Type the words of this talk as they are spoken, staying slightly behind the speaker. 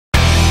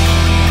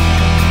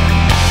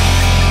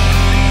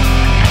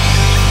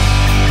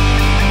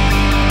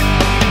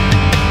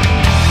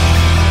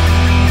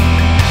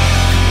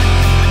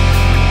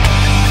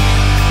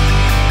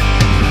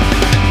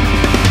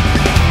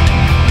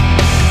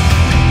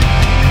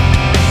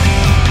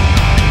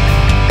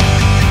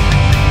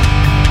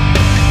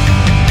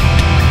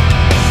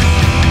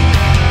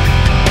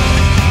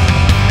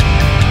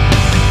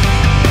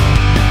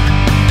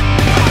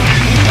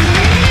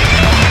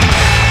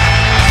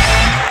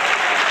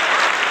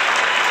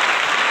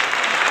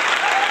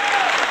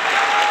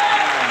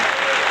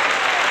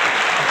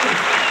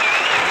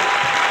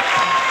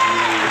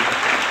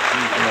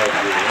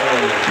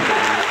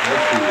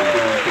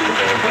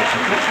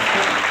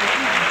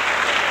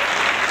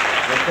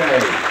Okay,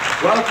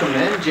 welcome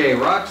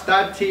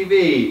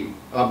NJRocks.tv.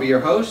 I'll be your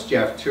host,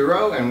 Jeff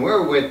Tureaud, and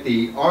we're with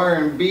the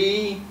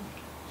R&B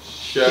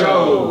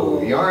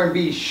show. The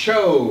R&B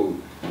show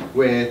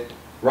with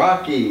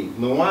Rocky,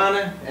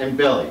 LLuana, and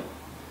Billy.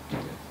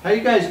 How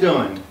you guys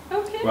doing?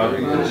 Okay.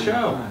 Welcome to the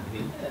show.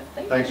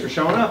 Thanks for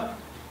showing up.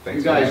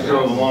 You guys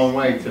drove a long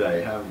way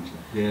today, haven't you?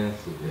 Yes.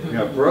 You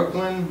got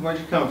Brooklyn. Where'd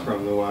you come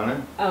from,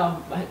 LLuana?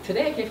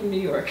 Today I came from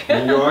New York.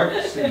 New York?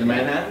 The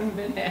Manhattan?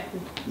 Manhattan.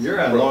 You're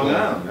out in Long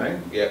Island, right?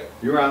 Yep.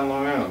 You were out in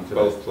Long Island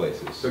today. Both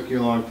places. Took you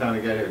a long time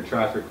to get here.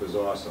 Traffic was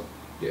awesome.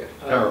 Yeah.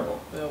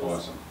 Terrible. That was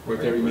Awesome.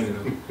 Worked every minute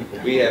of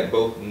it. We had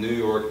both New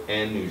York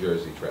and New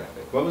Jersey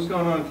traffic. What was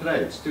going on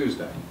today? It's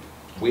Tuesday.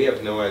 We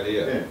have no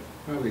idea. Yeah.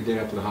 Probably day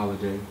after the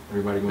holiday.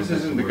 Everybody going This back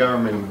isn't to the work,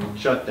 government coming home.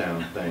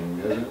 shutdown thing,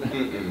 is it?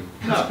 Mm-mm.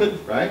 No,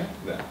 right?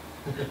 No.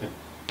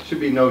 Should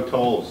be no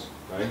tolls,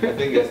 right? I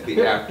think it's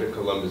the after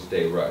Columbus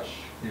Day rush.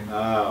 Yeah.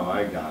 Oh,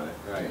 I got it,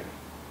 right.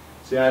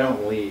 See, I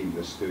don't leave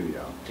the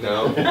studio.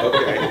 No?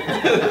 Okay.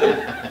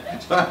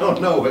 So I don't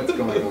know what's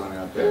going on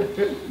out there.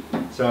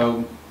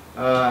 So,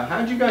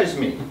 how'd you guys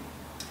meet?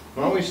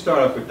 Why don't we start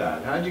off with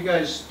that? How'd you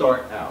guys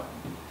start out?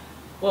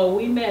 Well,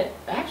 we met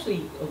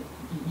actually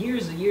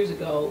years and years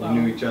ago. You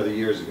knew each other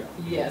years ago.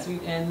 Yes,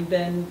 and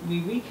then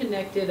we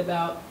reconnected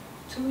about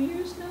 2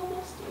 years now,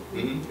 almost.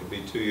 It'll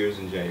be 2 years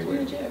in January.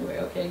 In January,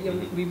 okay. Yeah,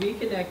 we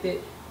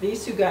reconnected.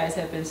 These two guys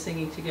have been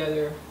singing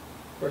together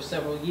for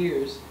several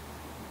years.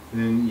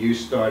 And then you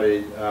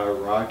started,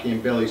 Rocky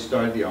and Billy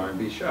started the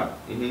R&B show.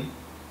 Mm-hmm.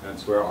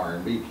 That's where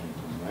R&B came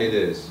from, right? It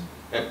is.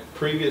 And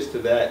previous to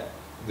that,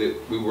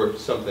 we were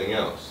something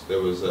else. There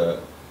was a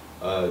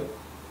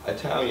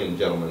Italian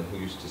gentleman who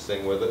used to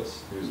sing with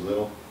us. He was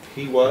little?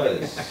 He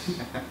was.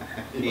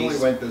 He only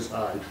went this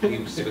high.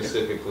 He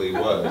specifically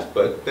was,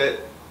 but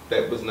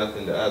that was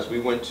nothing to us. We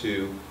went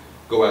to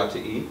go out to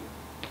eat,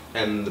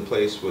 and the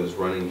place was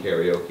running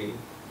karaoke,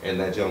 and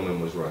that gentleman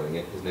was running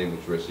it. His name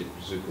was Richard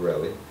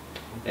Zuccarelli.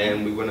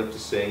 And we went up to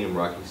sing, and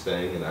Rocky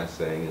sang, and I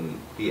sang, and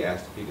he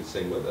asked if he could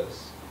sing with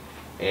us.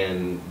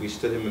 And we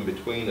stood him in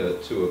between the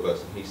two of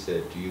us, and he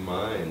said, "Do you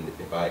mind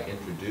if I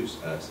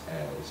introduce us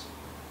as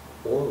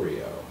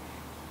Oreo?"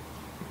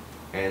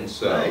 And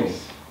so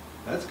Nice.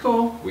 That's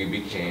cool. we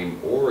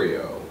became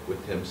Oreo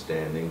with him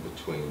standing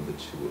between the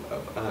two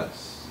of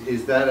us.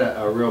 Is that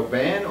a real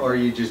band, or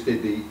you just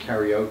did the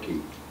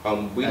karaoke?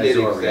 We As did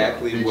Oreo?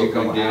 exactly Did what you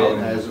come we did. out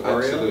as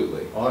Oreo?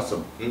 Absolutely.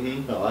 Awesome.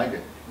 hmm I like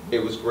it.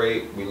 It was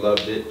great. We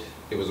loved it.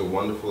 It was a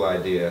wonderful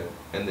idea.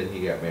 And then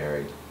he got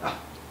married.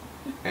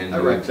 And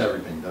That wrecks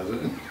everything,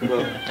 doesn't it?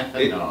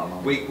 well, No,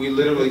 I'm we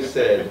literally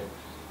said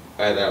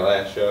at our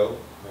last show,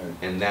 Right.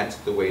 and that's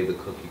the way the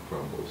cookie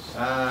crumbles.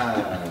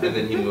 Ah. And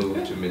then he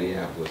moved to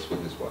Minneapolis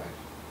with his wife.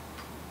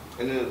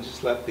 And then it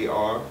just left the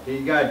R. He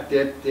got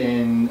dipped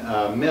in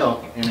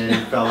milk and then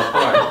it fell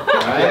apart,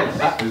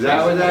 right? Is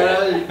that what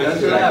that is? That's what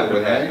Exactly happened,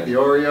 what right? happened. The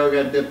Oreo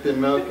got dipped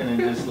in milk and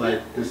it just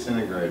like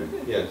disintegrated.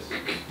 Yes.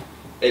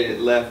 And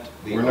it left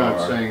the We're R.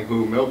 not saying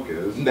who milk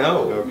is.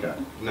 No. Okay.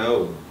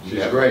 No. She's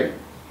never. great.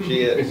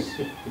 She is.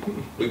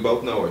 We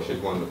both know her. She's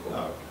wonderful.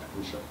 Oh,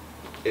 okay. Sure.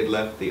 It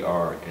left the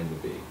R and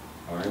the B.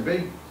 R&B.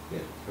 Yeah,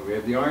 So we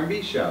have the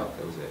R&B show.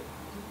 that was it.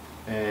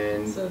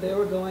 And So they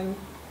were going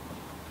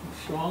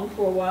strong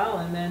for a while,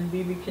 and then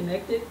we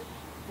reconnected.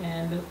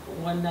 And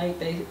one night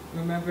they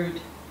remembered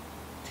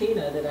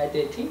Tina, that I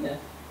did Tina,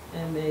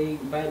 and they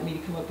invited me to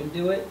come up and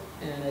do it,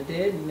 and I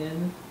did, and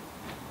then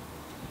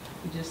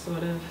we just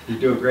sort of, you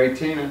do a great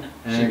Tina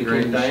She and a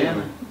great became the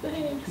Diana.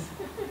 thanks.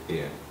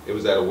 Yeah. It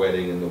was at a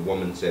wedding, and the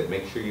woman said,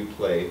 "Make sure you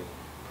play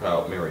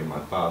Proud Mary. My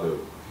father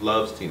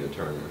loves Tina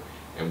Turner."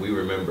 And we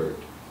remembered,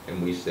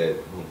 and we said,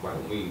 well, why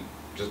don't we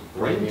just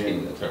bring Bring in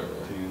Tina Turner?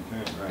 Tina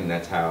Turner, right. And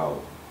that's how.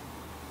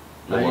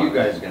 How you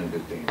guys gonna do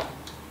Tina?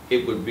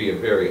 It would be a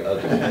very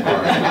ugly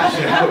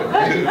R&B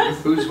show.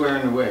 Who's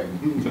wearing the wig?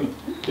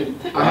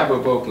 I have her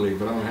vocally,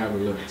 but I don't have her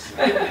looks.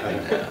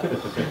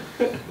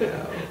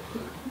 No.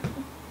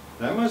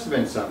 That must have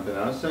been something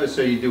else.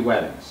 So you do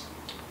weddings?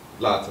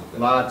 Lots of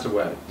them. Lots of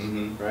weddings,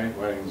 Mhm. right?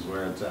 Weddings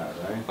where it's at,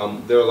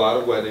 right? There are a lot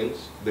of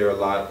weddings. There are a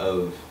lot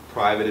of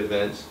private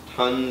events.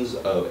 Tons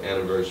of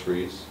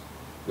anniversaries.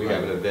 We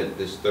have an event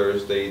this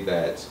Thursday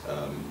that's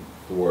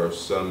for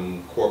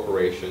some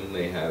corporation.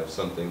 They have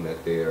something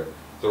that they're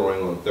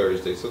throwing on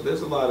Thursday. So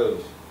there's a lot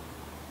of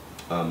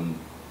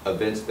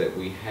events that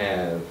we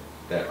have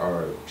that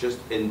are just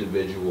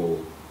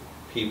individual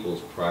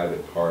people's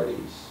private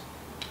parties.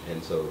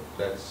 And so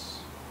that's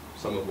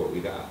some of what we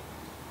got.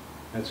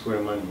 That's where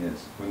the money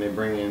is, when they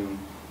bring in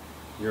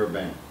your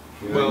band.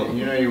 You know, Well-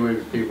 you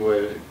would people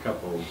with a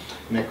couple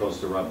nickels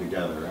to rub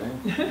together,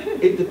 right?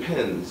 It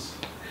depends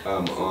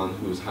on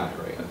who's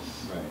hiring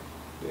us. Right.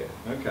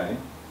 Yeah. Okay.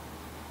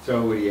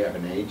 So would you have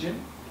an agent?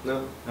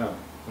 No. Oh,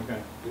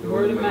 okay.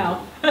 Word of mouth.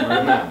 Word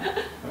of mouth.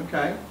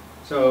 Okay.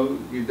 So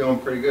you're doing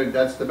pretty good.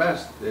 That's the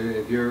best.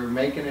 If you're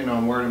making it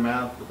on word of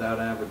mouth without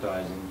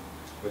advertising,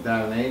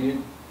 without an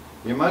agent,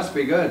 you must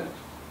be good.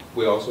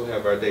 We also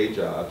have our day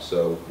job,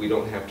 so we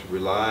don't have to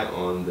rely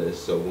on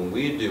this. So when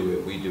we do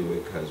it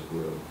because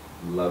we're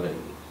loving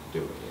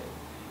doing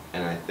it.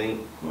 And I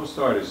think, Most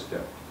artists do.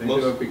 They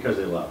do it because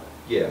they love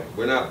it. yeah,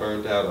 we're not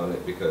burnt out on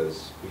it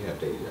because we have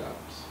day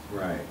jobs.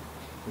 Right.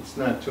 It's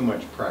not too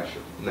much pressure.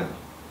 No,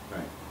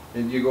 Right.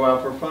 And you go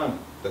out for fun.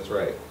 that's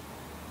right.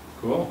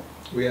 Cool.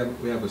 We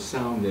have a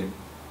sound that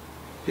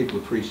people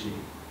appreciate.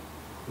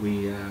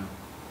 We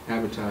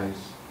advertise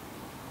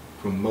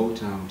from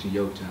Motown to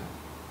Yotown.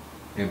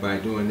 And by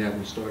doing that,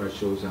 we start our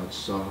shows out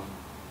soft,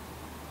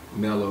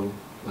 mellow,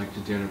 like the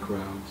dinner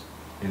crowds.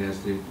 And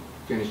as they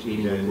finish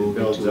eating, Yeah, we it move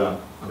builds into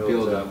up. a Builds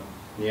build-up. up.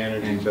 The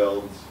energy And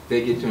builds.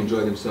 They get to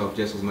enjoy themselves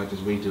just as much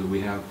as we do.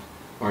 We have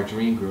our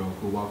dream girl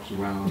who walks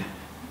around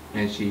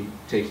and she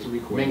takes the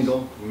requests. Mingle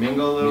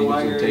a little Mingles while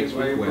and you're, takes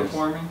while you're requests.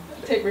 performing.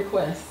 Take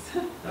requests.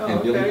 Oh,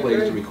 And Billy okay, plays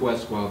good. the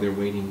requests while they're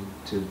waiting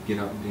to get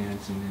up and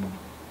dance, and then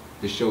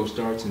the show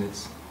starts and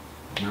it's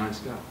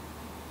non-stop.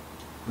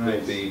 Nice.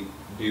 With the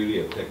beauty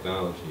of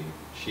technology,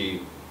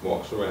 she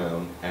walks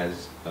around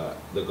as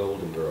the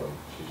Golden Girl.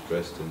 She's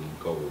dressed in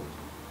gold.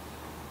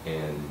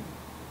 And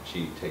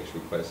she takes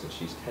requests and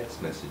she's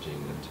text messaging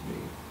them to me.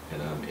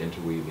 And I'm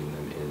interweaving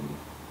them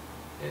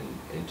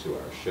into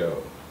our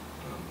show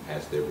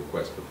as their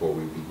requests before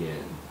we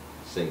begin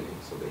singing.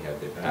 So they have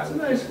their That's a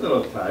palette nice there.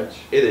 little touch.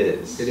 It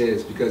is. It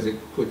is, because it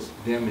puts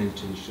them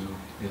into the show.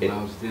 It It-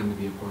 allows them to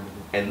be a part of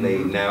it. And they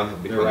Mhm. now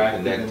have become They're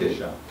active in connected. the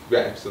show. Yeah,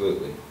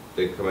 absolutely.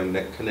 They become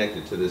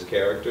connected to this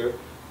character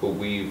who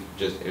we've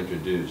just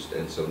introduced,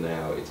 and so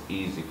now it's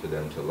easy for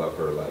them to love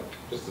her like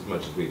just as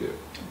much as we do.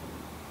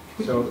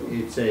 So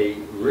it's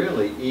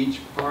really, each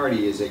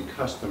party is a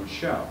custom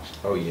show.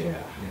 Oh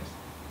yeah,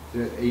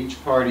 Yes.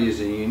 Each party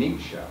is a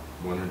unique show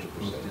 100%.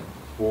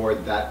 for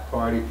that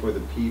party, for the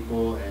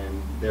people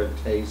and their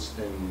taste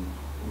and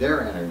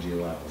their energy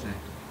level. Exactly.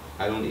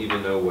 I don't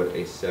even know what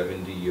a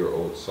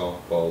 70-year-old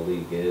softball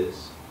league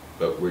is,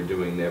 but we're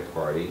doing their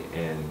party,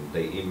 and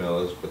they email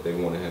us what they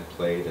want to have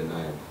played, and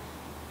I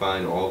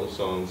find all the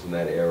songs in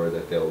that era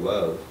that they'll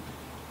love,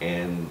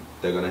 and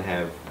they're going to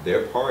have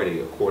their party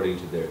according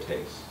to their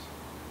tastes.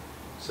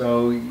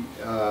 So,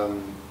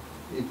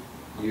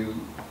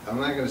 I'm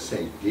not gonna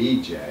say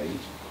DJ,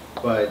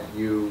 but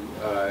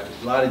a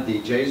lot of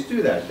DJs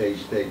do that. They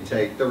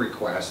take the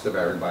request of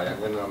everybody.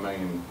 I've been to a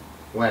million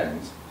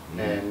weddings,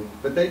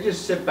 but they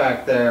just sit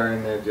back there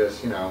and they're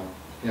just,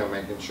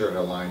 making sure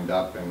they're lined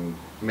up and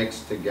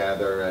mixed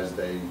together as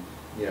they,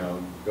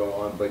 go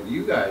on. But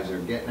you guys are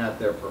getting out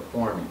there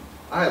performing.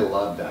 I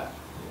love that.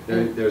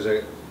 There's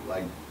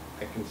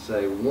I can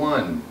say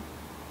one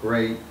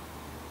great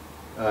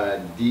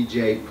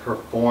DJ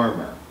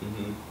performer.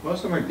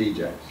 Most of them are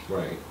DJs.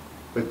 Right.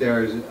 But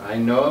I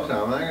know of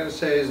some, I'm not going to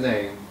say his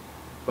name,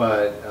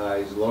 but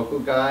he's a local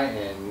guy,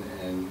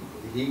 and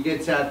he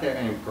gets out there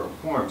and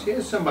performs. He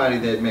has somebody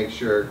that makes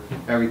sure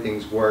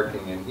everything's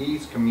working, and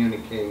he's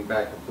communicating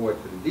back and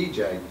forth to the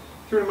DJ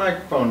through the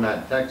microphone,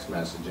 not text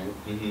messaging,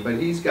 but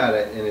he's got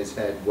it in his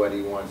head what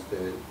he wants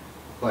to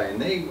play, and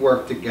they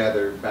work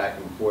together back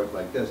and forth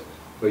like this.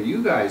 But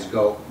you guys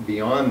go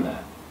beyond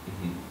that,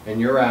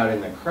 and you're out in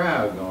the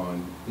crowd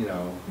going,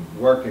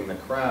 working the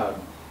crowd,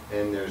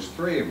 and there's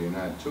 3 of you,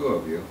 not 2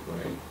 of you.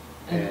 Right.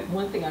 And And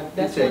one thing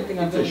It's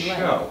a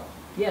show.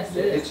 Yes,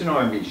 it is. It's an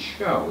R&B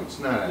show. It's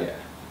not Yeah.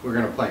 we're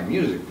going to play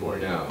music for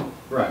you. No.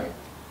 Right.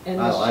 And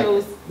I like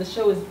it. the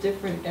show is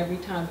different every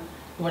time.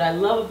 What I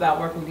love about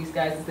working with these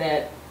guys is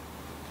that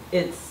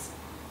it's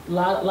a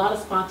lot of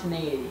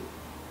spontaneity,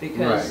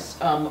 because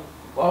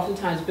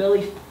oftentimes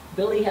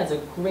Billy has a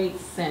great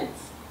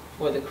sense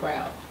for the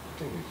crowd.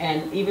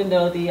 And even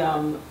though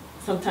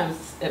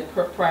sometimes at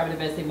private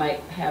events they might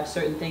have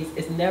certain things,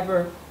 it's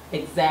never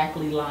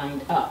exactly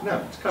lined up. No,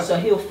 it's So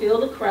custom. he'll feel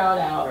the crowd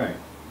out. Right.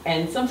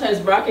 And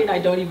sometimes Rocky and I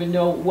don't even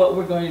know what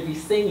we're going to be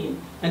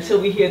singing until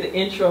we hear the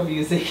intro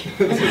music.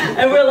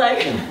 And we're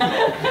like...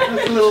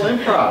 That's a little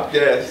improv.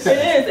 Yes. It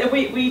is, and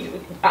we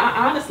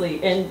honestly,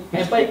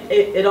 but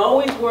it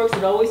always works,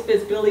 it always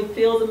fits. Billy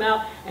feels them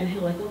out, and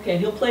he'll like, okay, and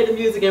he'll play the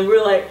music, and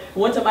we're like,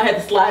 one time I had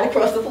to slide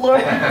across the floor.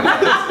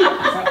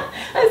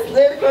 I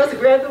slid across and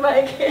grabbed the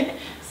mic.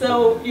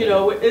 So,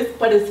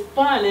 but it's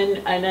fun,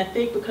 and I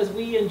think because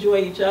we enjoy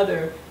each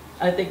other,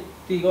 I think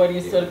the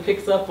audience sort of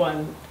picks up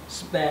on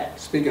that.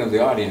 Speaking of the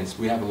audience,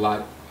 we have a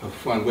lot of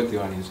fun with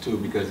the audience too,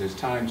 because there's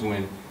times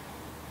when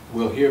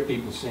we'll hear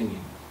people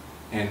singing,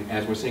 and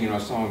as we're singing our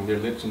song, their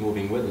lips are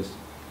moving with us.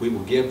 We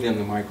will give them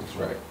the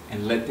microphone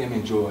and let them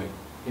enjoy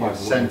part of what we're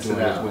sense it doing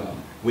as out. well.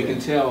 We can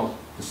tell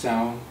the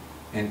sound,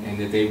 and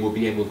that they will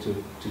be able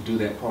to do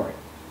that part,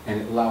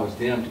 and it allows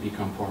them to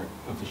become part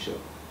of the show.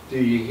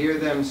 Do you hear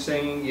them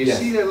singing? You Yes.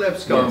 see their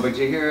lips going, Yes. but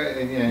you hear it,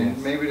 and Yes.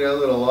 maybe they're a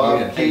little Oh, off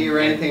yeah. key or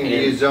anything. Do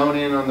you And- zone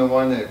in on the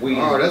one that, We-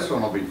 this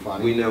one will be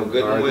funny? We know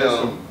good or and this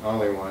well. one,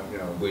 only one,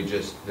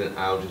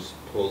 I'll just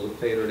pull the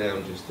fader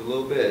down just a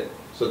little bit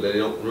so that they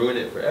don't ruin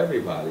it for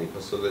everybody,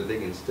 but so that they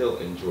can still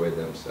enjoy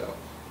themselves.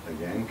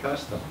 Again,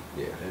 custom.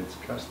 Yeah. It's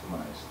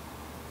customized.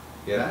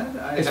 Yeah.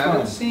 That I It's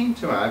haven't fun. seen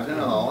too. I've done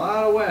a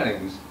lot of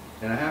weddings,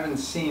 and I haven't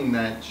seen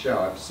that show.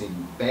 I've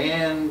seen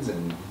bands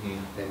and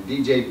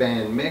DJ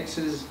band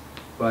mixes,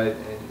 but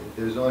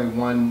there's only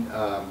one,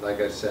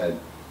 like I said,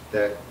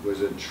 that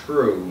was a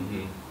true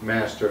Mhm.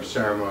 master of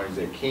ceremonies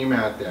that came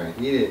out there, and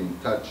he didn't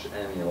touch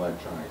any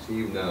electronics.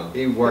 No.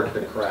 He worked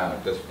the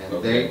crowd, That's- and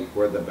okay. they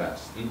were the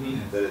best. Mhm.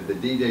 The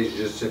DJs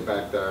just sit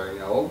back there, you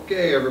know,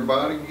 okay,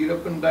 everybody, get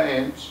up and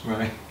dance.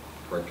 Right.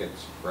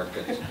 Crickets,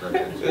 crickets,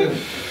 crickets.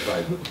 It's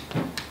like,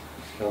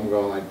 I'm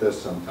going like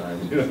this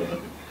sometimes, you know.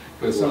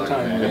 But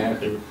sometimes we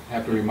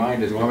have to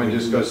remind us. You that want me we to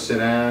just do- go sit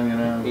down, you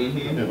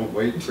know, Mhm.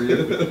 wait for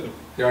you?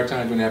 There are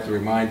times when they have to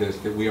remind us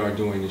that we are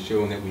doing the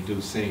show and that we do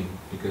sing,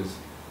 because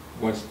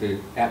once the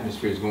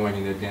atmosphere is going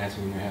and they're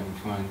dancing and they're having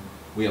fun,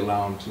 we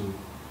allow them to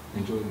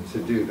enjoy To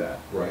themselves. do that.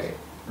 Right.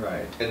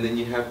 Right. And then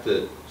you have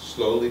to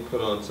slowly put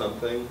on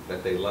something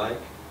that they like,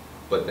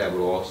 but that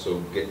will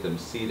also get them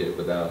seated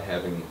without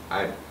having,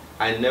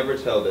 I never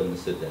tell them to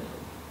sit down.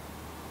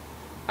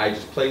 I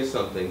just play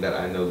something that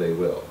I know they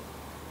will.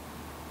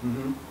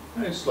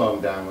 I just slow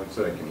them down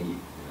so they can eat.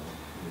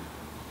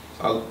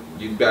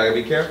 You gotta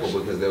be careful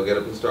because they'll get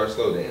up and start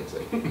slow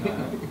dancing.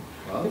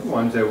 Well, the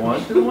ones that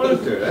want to,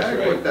 want to. That's Heck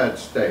right. with that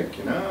steak,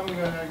 you know,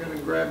 I gotta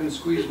grab and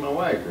squeeze my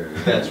wife here.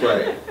 That's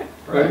right.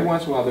 But every Right.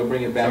 once in a while, they'll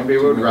bring it back. Some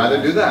people would to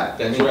rather do that.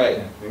 That's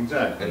right.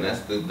 Exactly. And that's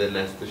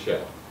the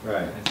show.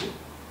 Right. That's it.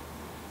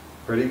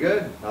 Pretty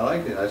good. I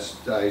liked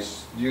it.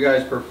 You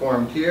guys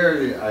performed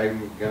here.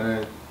 I'm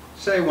gonna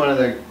say one of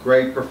the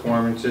great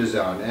performances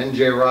on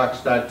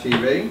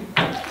njrocks.tv.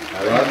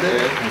 I loved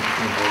it.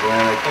 I'm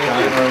glad I got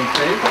it on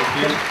tape. Thank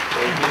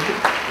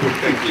you.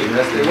 Thank you.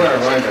 Yes, they were,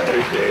 weren't they?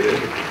 Appreciate it.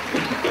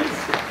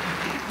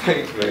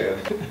 Thanks, man.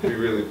 We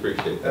really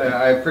appreciate that.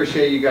 I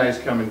appreciate you guys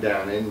coming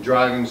down and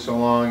driving so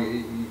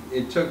long.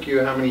 It took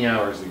you how many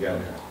hours to get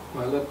here?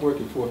 Well, I left work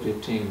at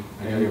 4:15.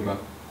 I got here about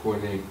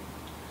 4:08.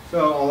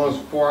 So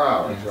almost 4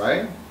 hours, Yes.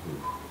 right?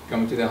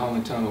 Coming to the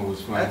Holland Tunnel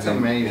was fun. That's And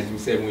amazing. As we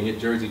said, when we hit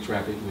Jersey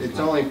traffic, it was It's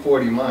like only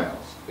 40 miles.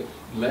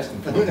 less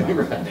than 40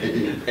 miles.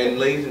 Right. And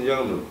ladies and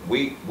gentlemen,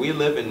 we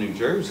live in New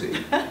Jersey.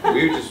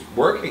 We're just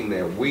working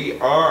there. We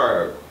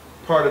are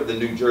part of the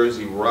New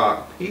Jersey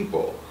rock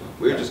people.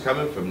 We're just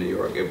coming from New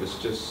York. It was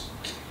just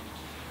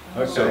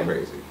so Okay,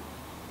 crazy.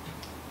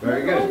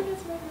 very good.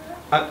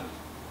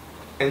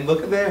 And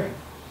look at there.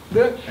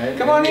 Good. And-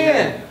 Come on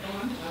and-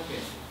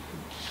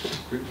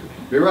 in.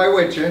 Be right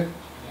with you.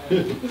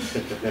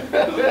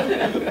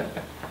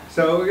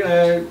 So we're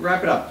gonna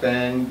wrap it up,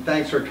 and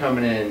thanks for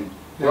coming in.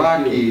 Thank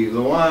Rocky,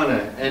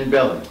 LLuana, and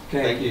Billy,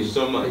 Thank you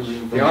so much. Thank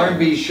you for the having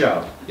R&B me.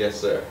 show. Yes,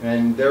 sir.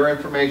 And their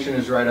information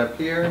is right up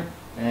here,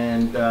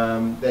 and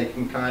they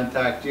can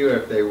contact you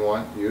if they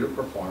want you to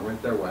perform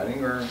at their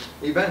wedding or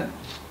event.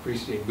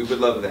 Appreciate We it. would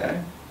love that.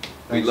 We'd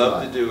Thanks a love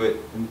lot. to do it.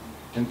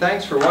 And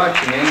thanks for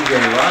watching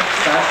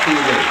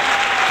njrocks.tv.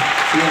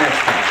 See you next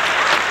time.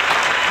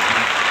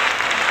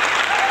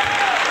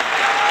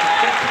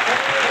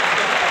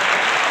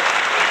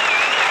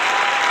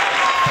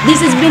 This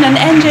has been an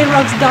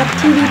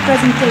NJRocks.tv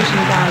presentation,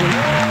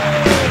 darling.